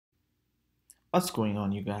What's going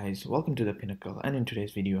on, you guys? Welcome to the Pinnacle, and in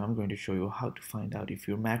today's video I'm going to show you how to find out if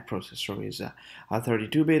your Mac processor is a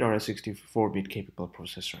 32-bit or a 64-bit capable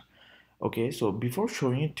processor. Okay, so before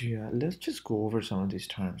showing it to you, let's just go over some of these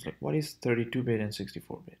terms, like what is 32-bit and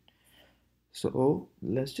 64-bit. So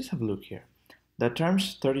let's just have a look here. The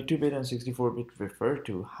terms 32-bit and 64-bit refer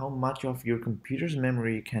to how much of your computer's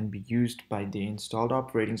memory can be used by the installed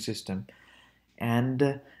operating system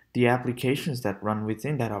and the applications that run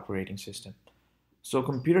within that operating system. So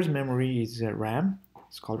computer's memory is RAM.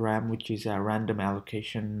 It's called RAM, which is a random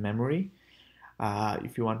allocation memory.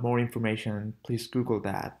 If you want more information, please Google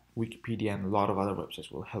that. Wikipedia and a lot of other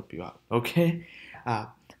websites will help you out. Okay, uh,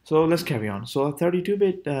 so let's carry on. So a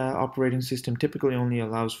 32-bit operating system typically only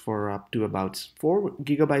allows for up to about 4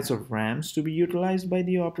 gigabytes of RAMs to be utilized by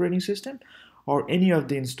the operating system or any of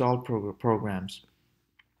the installed programs.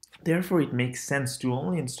 Therefore, it makes sense to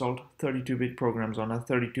only install 32-bit programs on a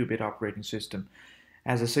 32-bit operating system,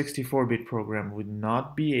 as a 64-bit program would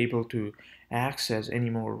not be able to access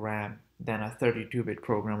any more RAM than a 32-bit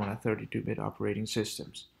program on a 32-bit operating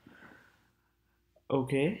systems.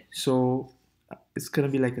 Okay, so it's going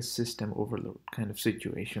to be like a system overload kind of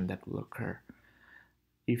situation that will occur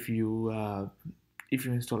if you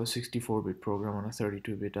install a 64-bit program on a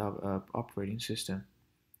 32-bit operating system.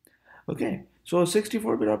 Okay, so a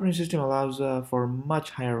 64-bit operating system allows for much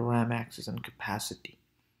higher RAM access and capacity.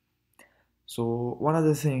 So one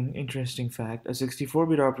other thing, interesting fact, a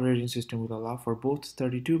 64-bit operating system will allow for both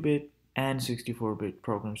 32-bit and 64-bit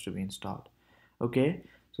programs to be installed. Okay,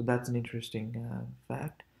 so that's an interesting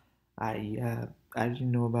fact. I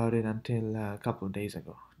didn't know about it until a couple of days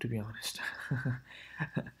ago, to be honest.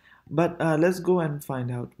 But let's go and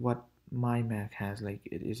find out what my Mac has. Like,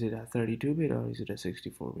 is it a 32-bit or is it a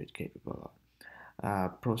 64-bit capable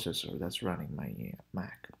processor that's running my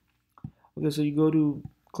Mac? Okay, so you go to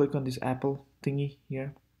click on this Apple thingy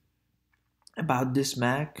here. About this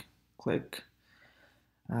Mac, click.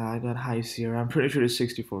 I got highs here. I'm pretty sure it's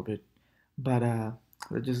 64-bit, but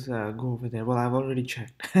let's just go over there. Well, I've already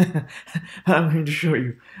checked. I'm going to show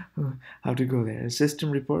you how to go there.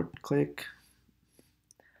 System report, click,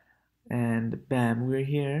 and bam, we're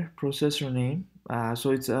here. Processor name.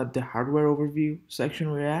 So it's the hardware overview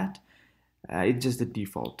section we're at. It's just the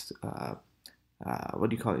default. What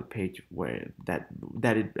do you call it, page where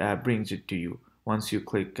it brings it to you once you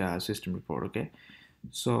click system report. Okay,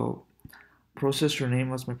 so processor name,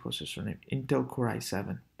 what's my processor name? Intel Core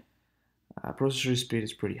i7. Processor speed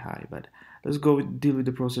is pretty high, but let's deal with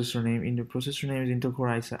the processor name. In the processor name is Intel Core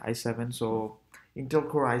i7. So Intel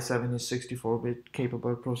Core i7 is 64-bit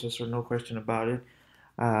capable processor, no question about it.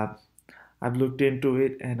 uh, I've looked into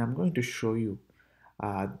it and I'm going to show you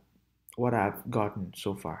uh, what I've gotten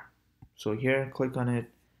so far. So here, click on it,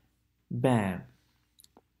 bam.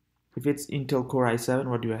 If it's Intel Core i7,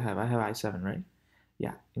 what do I have? I have i7, right?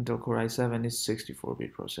 Yeah, Intel Core i7 is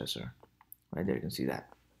 64-bit processor. Right there, you can see that.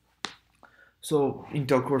 So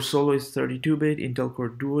Intel Core Solo is 32-bit, Intel Core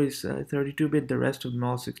Duo is 32-bit, the rest of them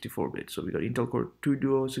all 64-bit. So we got Intel Core 2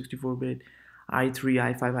 Duo 64-bit,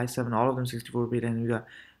 i3, i5, i7, all of them 64-bit, and we got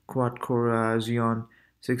quad-core Xeon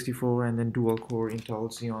 64, and then dual-core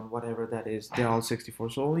Intel Xeon, whatever that is, they're all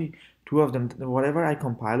 64. So only two of them, whatever I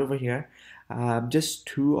compile over here, just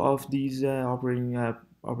two of these operating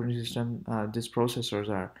system, these processors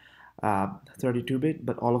are 32-bit,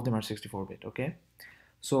 but all of them are 64-bit. Okay.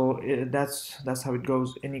 So that's how it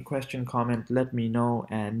goes. Any question, comment, let me know.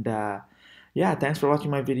 And yeah, thanks for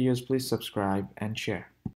watching my videos. Please subscribe and share.